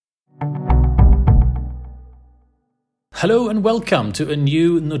Hello and welcome to a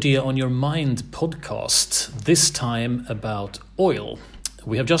new Nordea on Your Mind podcast, this time about oil.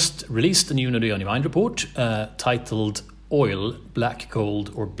 We have just released a new Nordea on Your Mind report titled Oil, Black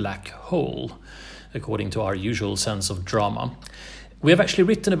Gold or Black Hole, according to our usual sense of drama. We have actually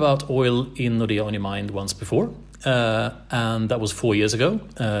written about oil in Nordea on Your Mind once before, and that was 4 years ago,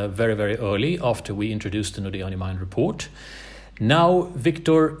 very, very early after we introduced the Nordea on Your Mind report. Now,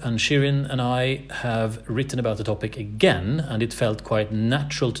 Victor and Shirin and I have written about the topic again, and it felt quite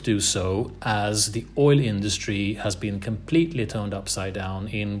natural to do so as the oil industry has been completely turned upside down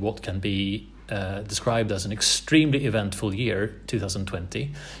in what can be described as an extremely eventful year,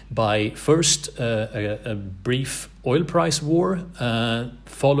 2020, by first a brief oil price war,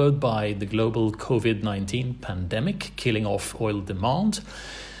 followed by the global COVID-19 pandemic, killing off oil demand.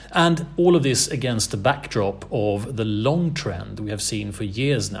 And all of this against the backdrop of the long trend we have seen for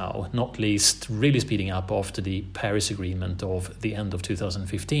years now, not least really speeding up after the Paris Agreement of the end of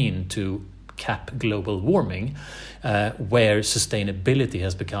 2015 to cap global warming, where sustainability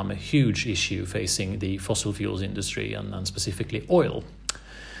has become a huge issue facing the fossil fuels industry and specifically oil.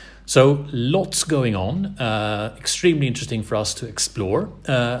 So lots going on, extremely interesting for us to explore.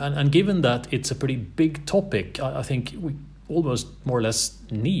 And given that it's a pretty big topic, I think we almost more or less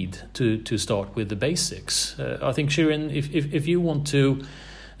need to start with the basics. I think, Shirin, if you want to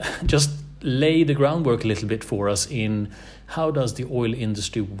just lay the groundwork a little bit for us in how does the oil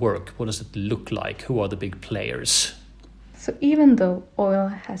industry work? What does it look like? Who are the big players? So even though oil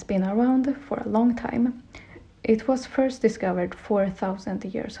has been around for a long time, it was first discovered 4,000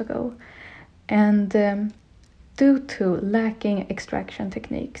 years ago. And due to lacking extraction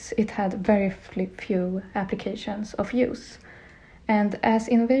techniques, it had very few applications of use. And as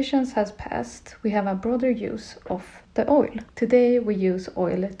innovations has passed, we have a broader use of the oil. Today we use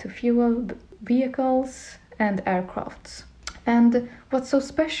oil to fuel vehicles and aircrafts. And what's so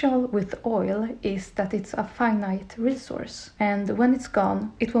special with oil is that it's a finite resource. And when it's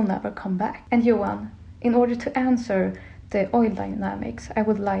gone, it will never come back. And Johan, in order to answer the oil dynamics, I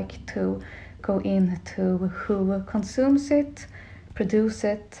would like to go into who consumes it, produce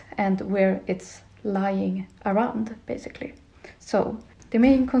it, and where it's lying around, basically. So the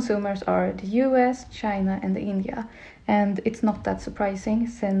main consumers are the US, China, and India, and it's not that surprising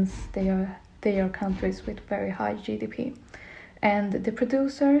since they are countries with very high GDP. And the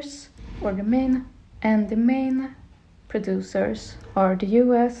producers, or the main producers are the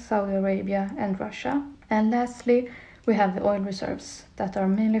US, Saudi Arabia, and Russia. And lastly, we have the oil reserves that are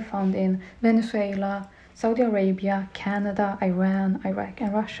mainly found in Venezuela, Saudi Arabia, Canada, Iran, Iraq,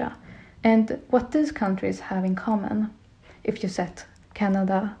 and Russia. And what these countries have in common, if you set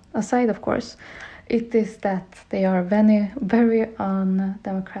Canada aside, of course, it is that they are very, very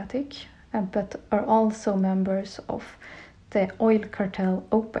undemocratic, but are also members of the oil cartel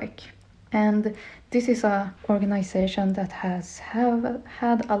OPEC. And this is an organization that has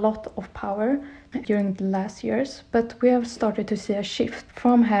had a lot of power during the last years, but we have started to see a shift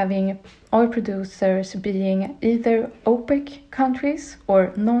from having oil producers being either OPEC countries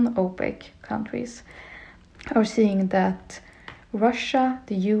or non-OPEC countries, or seeing that Russia,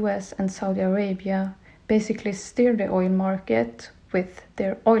 the US, and Saudi Arabia basically steer the oil market with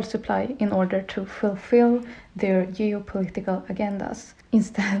their oil supply in order to fulfill their geopolitical agendas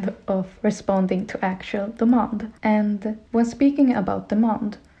instead of responding to actual demand. And when speaking about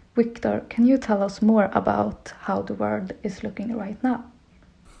demand, Victor, can you tell us more about how the world is looking right now?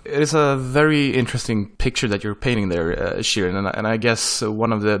 It is a very interesting picture that you're painting there, Shirin, and I guess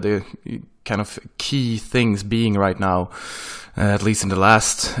one of the kind of key things being right now, at least in the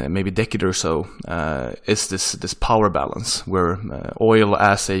last maybe decade or so, is this power balance where oil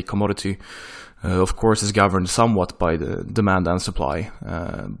as a commodity, of course, is governed somewhat by the demand and supply,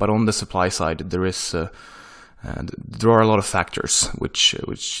 but on the supply side there are a lot of factors which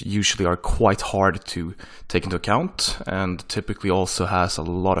usually are quite hard to take into account, and typically also has a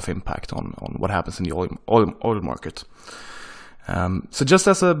lot of impact on what happens in the oil market. So just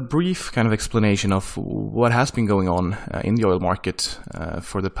as a brief kind of explanation of what has been going on in the oil market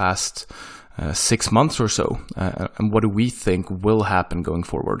for the past 6 months or so, and what do we think will happen going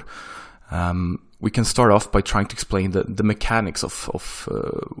forward. We can start off by trying to explain the mechanics of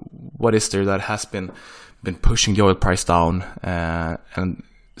what is there that has been pushing the oil price down, and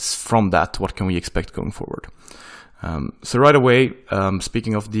from that, what can we expect going forward? So right away,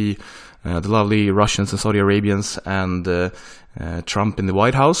 speaking of the lovely Russians and Saudi Arabians and Trump in the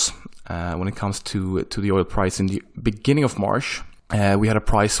White House, when it comes to the oil price in the beginning of March, we had a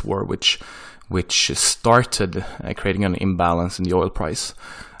price war which started creating an imbalance in the oil price.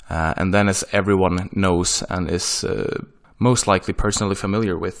 And then, as everyone knows and is most likely personally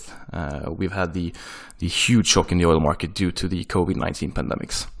familiar with, we've had the huge shock in the oil market due to the COVID-19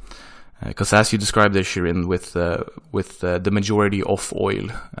 pandemics. Because as you described there, Shirin, with the majority of oil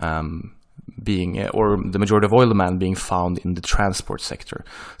or the majority of oil demand being found in the transport sector,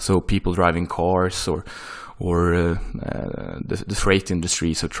 so people driving cars or the freight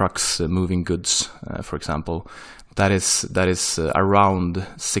industry, so trucks moving goods, for example, that is around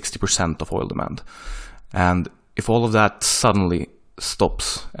 60% of oil demand. And if all of that suddenly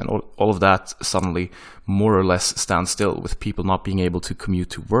stops and all of that suddenly more or less stands still, with people not being able to commute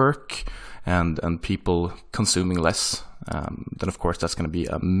to work and people consuming less, then of course that's going to be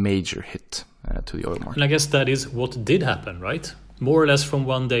a major hit to the oil market. And I guess that is what did happen, right? More or less from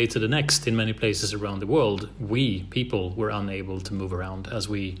one day to the next in many places around the world, we people were unable to move around as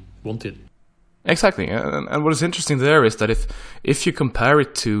we wanted. Exactly, and what is interesting there is that if you compare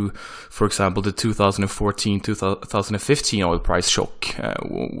it to, for example, the 2014-2015 oil price shock,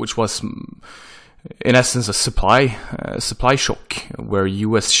 which was in essence a supply shock, where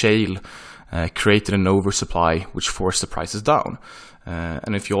U.S. shale created an oversupply which forced the prices down,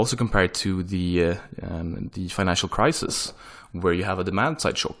 and if you also compare it to the financial crisis, where you have a demand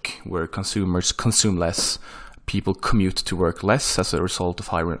side shock, where consumers consume less, people commute to work less as a result of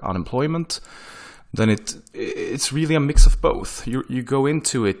higher unemployment, then it's really a mix of both. You go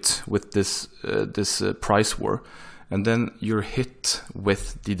into it with this price war, and then you're hit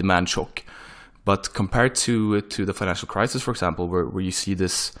with the demand shock. But compared to the financial crisis, for example, where you see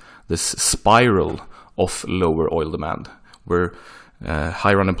this spiral of lower oil demand, where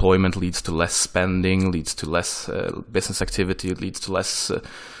higher unemployment leads to less spending, leads to less business activity, leads to less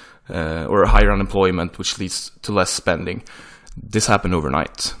or higher unemployment, which leads to less spending. This happened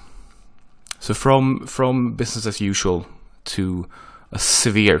overnight. So from business as usual to a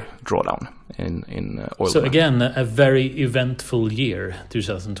severe drawdown in oil. So again, a very eventful year,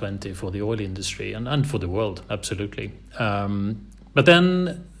 2020, for the oil industry and for the world, absolutely. But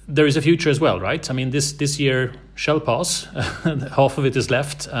then there is a future as well, right? I mean, this year shall pass. Half of it is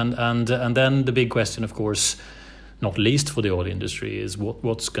left, and then the big question, of course, not least for the oil industry, is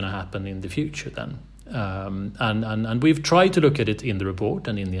what's going to happen in the future then. And we've tried to look at it in the report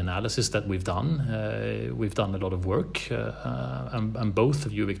and in the analysis that we've done. We've done a lot of work, and both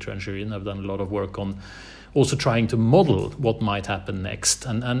of you, Victor and Shirin, have done a lot of work on also trying to model what might happen next.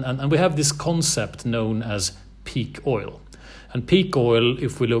 And we have this concept known as peak oil. And peak oil,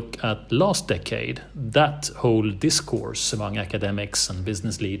 if we look at last decade, that whole discourse among academics and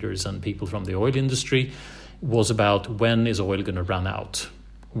business leaders and people from the oil industry was about when is oil going to run out?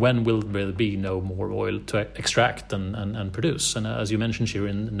 When will there be no more oil to extract and produce? And as you mentioned,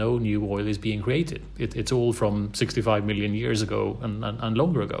 Shirin, no new oil is being created. It's all from 65 million years ago and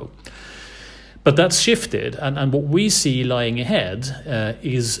longer ago. But that's shifted, and what we see lying ahead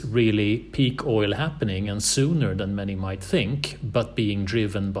is really peak oil happening, and sooner than many might think, but being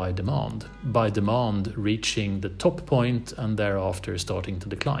driven by demand reaching the top point and thereafter starting to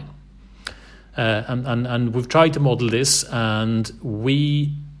decline. And we've tried to model this, and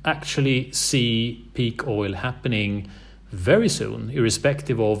we actually see peak oil happening very soon,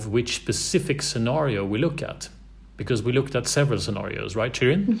 irrespective of which specific scenario we look at. Because we looked at several scenarios, right,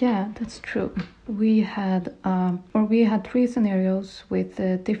 Shirin? Yeah, that's true. We had 3 scenarios with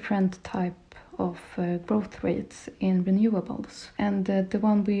different type of growth rates in renewables. And the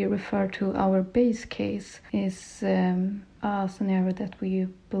one we refer to, our base case, is a scenario that we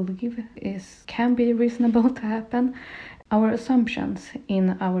believe can be reasonable to happen. Our assumptions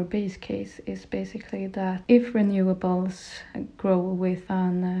in our base case is basically that if renewables grow with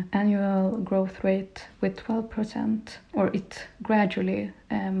an annual growth rate with 12%, or it gradually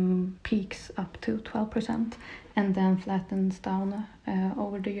peaks up to 12% and then flattens down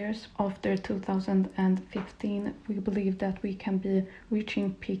over the years. After 2015, we believe that we can be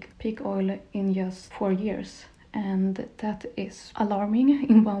reaching peak oil in just 4 years. And that is alarming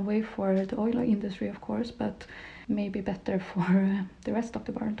in one way for the oil industry, of course, but maybe better for the rest of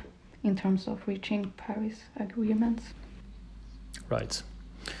the world in terms of reaching Paris agreements. Right.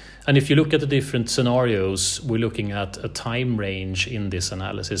 And if you look at the different scenarios, we're looking at a time range in this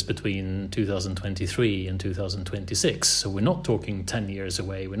analysis between 2023 and 2026. So we're not talking 10 years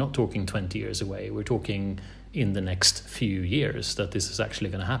away, we're not talking 20 years away, we're talking in the next few years that this is actually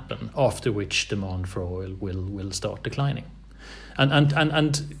going to happen, after which demand for oil will start declining.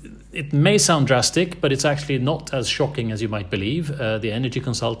 And it may sound drastic, but it's actually not as shocking as you might believe. The energy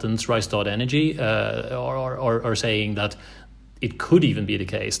consultants, Rystad Energy, are saying that it could even be the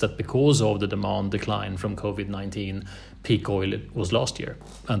case that because of the demand decline from COVID-19, peak oil was last year,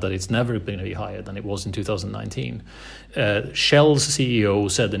 and that it's never been any higher than it was in 2019. Shell's CEO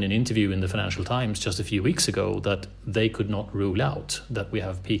said in an interview in the Financial Times just a few weeks ago that they could not rule out that we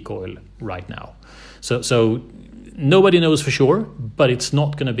have peak oil right now. So nobody knows for sure, but it's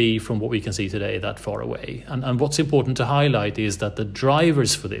not going to be, from what we can see today, that far away. And what's important to highlight is that the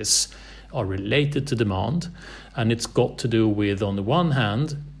drivers for this are related to demand, and it's got to do with, on the one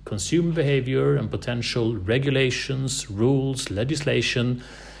hand, consumer behavior and potential regulations, rules, legislation,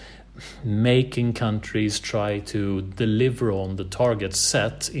 making countries try to deliver on the targets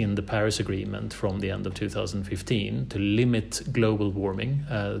set in the Paris Agreement from the end of 2015 to limit global warming,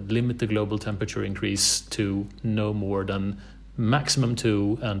 limit the global temperature increase to no more than maximum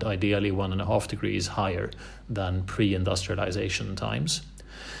 2 and ideally 1.5 degrees higher than pre-industrialization times,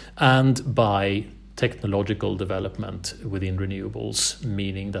 and by technological development within renewables,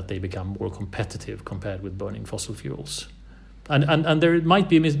 meaning that they become more competitive compared with burning fossil fuels. And there might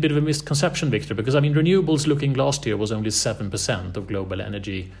be a bit of a misconception, Victor, because renewables looking last year was only 7% of global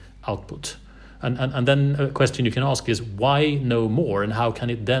energy output. And then a question you can ask is, why no more, and how can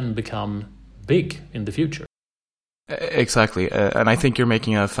it then become big in the future? Exactly, and I think you're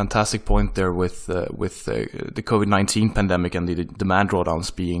making a fantastic point there with the COVID-19 pandemic and the demand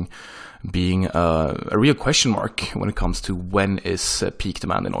drawdowns being a real question mark when it comes to when is peak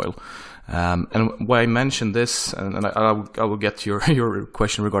demand in oil. And why I mentioned this, and I will get to your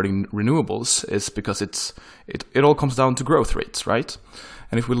question regarding renewables, is because it all comes down to growth rates, right?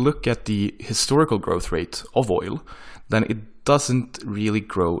 And if we look at the historical growth rate of oil, then it doesn't really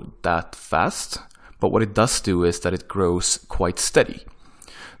grow that fast. But what it does do is that it grows quite steady.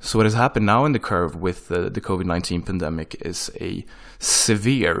 So what has happened now in the curve with the COVID-19 pandemic is a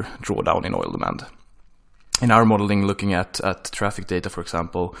severe drawdown in oil demand. In our modeling, looking at traffic data, for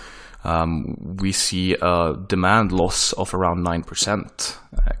example, we see a demand loss of around 9%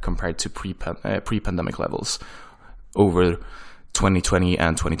 compared to pre-pandemic levels over 2020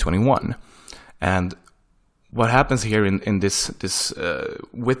 and 2021. And what happens here in this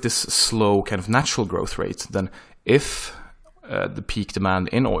with this slow kind of natural growth rate, then if the peak demand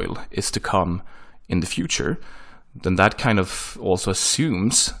in oil is to come in the future, then that kind of also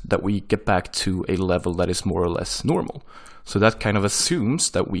assumes that we get back to a level that is more or less normal. So that kind of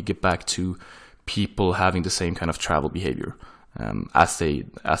assumes that we get back to people having the same kind of travel behavior as they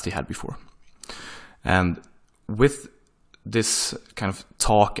had before. And with this kind of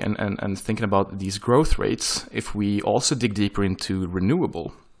talk and thinking about these growth rates, if we also dig deeper into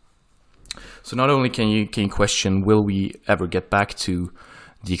renewable, so not only can you question, will we ever get back to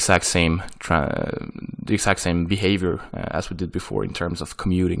the exact same behavior as we did before in terms of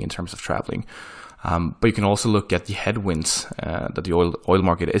commuting, in terms of traveling, but you can also look at the headwinds that the oil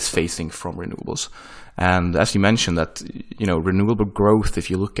market is facing from renewables. And as you mentioned, that renewable growth, if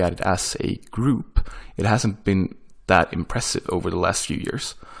you look at it as a group, it hasn't been that impressive over the last few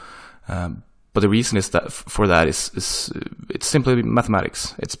years. But the reason is that for that is it's simply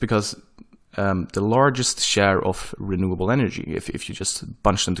mathematics. It's because the largest share of renewable energy, if you just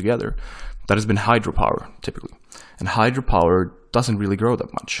bunch them together, that has been hydropower typically. And hydropower doesn't really grow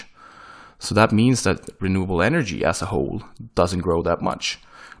that much. So that means that renewable energy as a whole doesn't grow that much.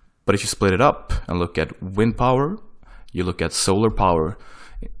 But if you split it up and look at wind power, you look at solar power,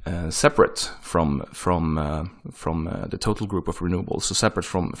 separate from the total group of renewables, so separate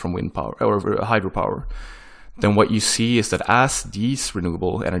from wind power or hydropower, then what you see is that as these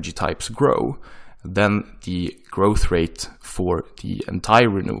renewable energy types grow, then the growth rate for the entire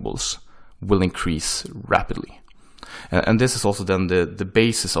renewables will increase rapidly. And this is also then the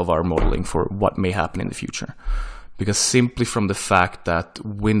basis of our modeling for what may happen in the future. Because simply from the fact that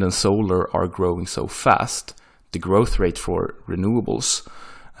wind and solar are growing so fast, the growth rate for renewables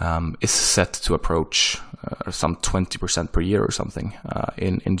is set to approach some 20% per year or something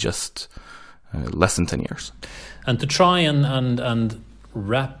in just less than 10 years. And to try and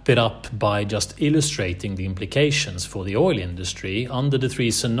wrap it up by just illustrating the implications for the oil industry under the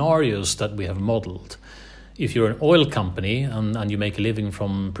 3 scenarios that we have modeled. If you're an oil company and you make a living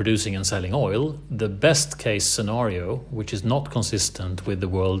from producing and selling oil, the best case scenario, which is not consistent with the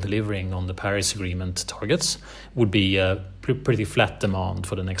world delivering on the Paris Agreement targets, would be a pretty flat demand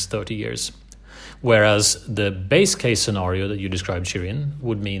for the next 30 years. Whereas the base case scenario that you described, Shirin,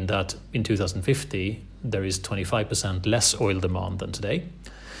 would mean that in 2050 there is 25% less oil demand than today.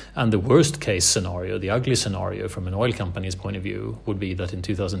 And the worst case scenario, the ugly scenario from an oil company's point of view, would be that in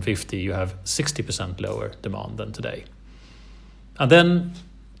 2050 you have 60% lower demand than today. And then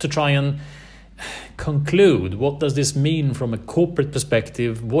to try and conclude, what does this mean from a corporate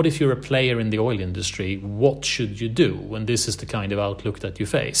perspective? What if you're a player in the oil industry? What should you do when this is the kind of outlook that you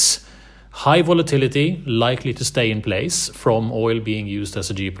face? High volatility, likely to stay in place from oil being used as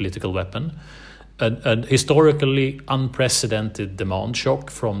a geopolitical weapon. A historically unprecedented demand shock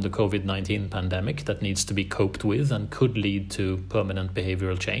from the COVID-19 pandemic that needs to be coped with and could lead to permanent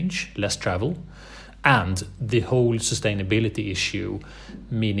behavioral change, less travel. And the whole sustainability issue,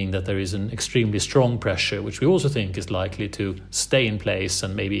 meaning that there is an extremely strong pressure, which we also think is likely to stay in place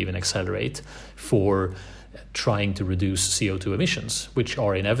and maybe even accelerate, for trying to reduce CO2 emissions, which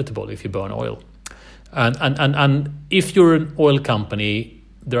are inevitable if you burn oil. And if you're an oil company,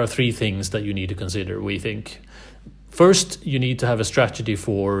 there are three things that you need to consider, we think. First, you need to have a strategy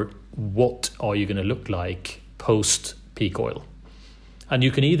for what are you going to look like post-peak oil. And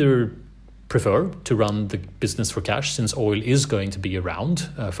you can either prefer to run the business for cash, since oil is going to be around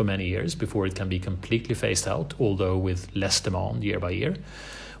for many years before it can be completely phased out, although with less demand year by year.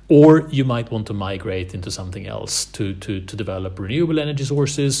 Or you might want to migrate into something else to develop renewable energy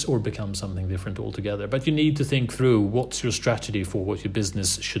sources or become something different altogether. But you need to think through what's your strategy for what your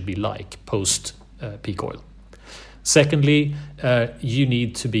business should be like post peak oil. Secondly, you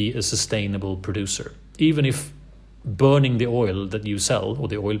need to be a sustainable producer. Even if burning the oil that you sell or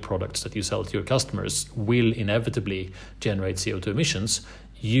the oil products that you sell to your customers will inevitably generate CO2 emissions,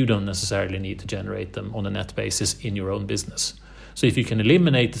 you don't necessarily need to generate them on a net basis in your own business. So if you can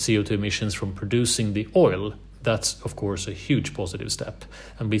eliminate the CO2 emissions from producing the oil, that's of course a huge positive step.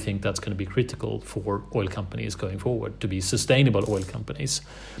 And we think that's going to be critical for oil companies going forward, to be sustainable oil companies.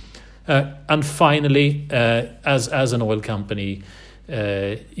 And finally, as an oil company,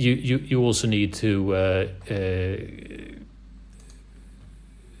 you also need to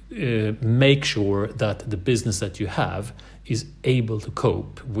make sure that the business that you have is able to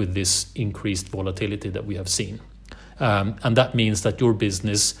cope with this increased volatility that we have seen. And that means that your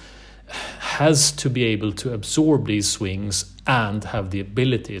business has to be able to absorb these swings and have the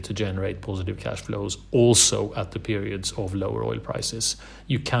ability to generate positive cash flows also at the periods of lower oil prices.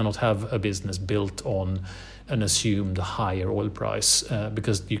 You cannot have a business built on an assumed higher oil price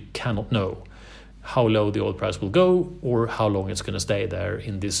because you cannot know how low the oil price will go or how long it's going to stay there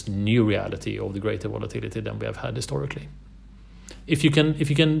in this new reality of the greater volatility than we have had historically. If you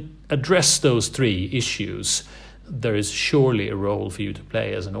can address those three issues, there is surely a role for you to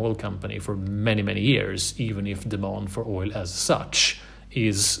play as an oil company for many, many years, even if demand for oil as such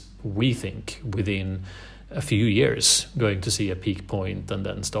is, we think, within a few years going to see a peak point and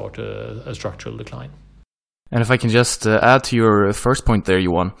then start a structural decline. And if I can just add to your first point there,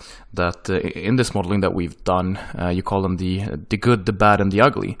 Johan, that in this modeling that we've done, you call them the good, the bad, and the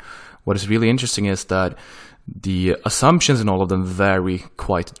ugly. What is really interesting is that the assumptions in all of them vary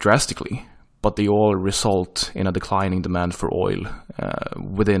quite drastically, but they all result in a declining demand for oil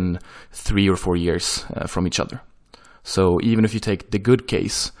within 3 or 4 years from each other. So even if you take the good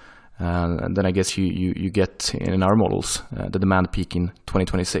case, then I guess you get, in our models, the demand peak in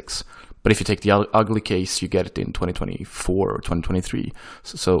 2026. But if you take the ugly case, you get it in 2024 or 2023.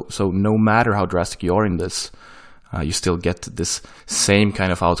 So no matter how drastic you are in this, you still get this same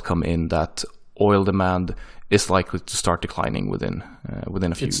kind of outcome in that oil demand is likely to start declining within a few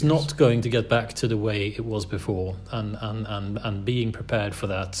years. It's not going to get back to the way it was before, and being prepared for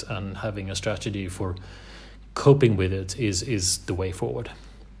that and having a strategy for coping with it is the way forward.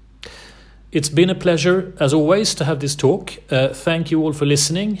 It's been a pleasure, as always, to have this talk. Thank you all for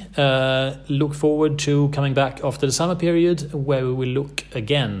listening. Look forward to coming back after the summer period, where we will look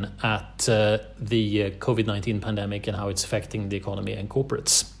again at the COVID-19 pandemic and how it's affecting the economy and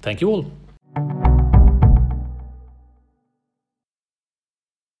corporates. Thank you all.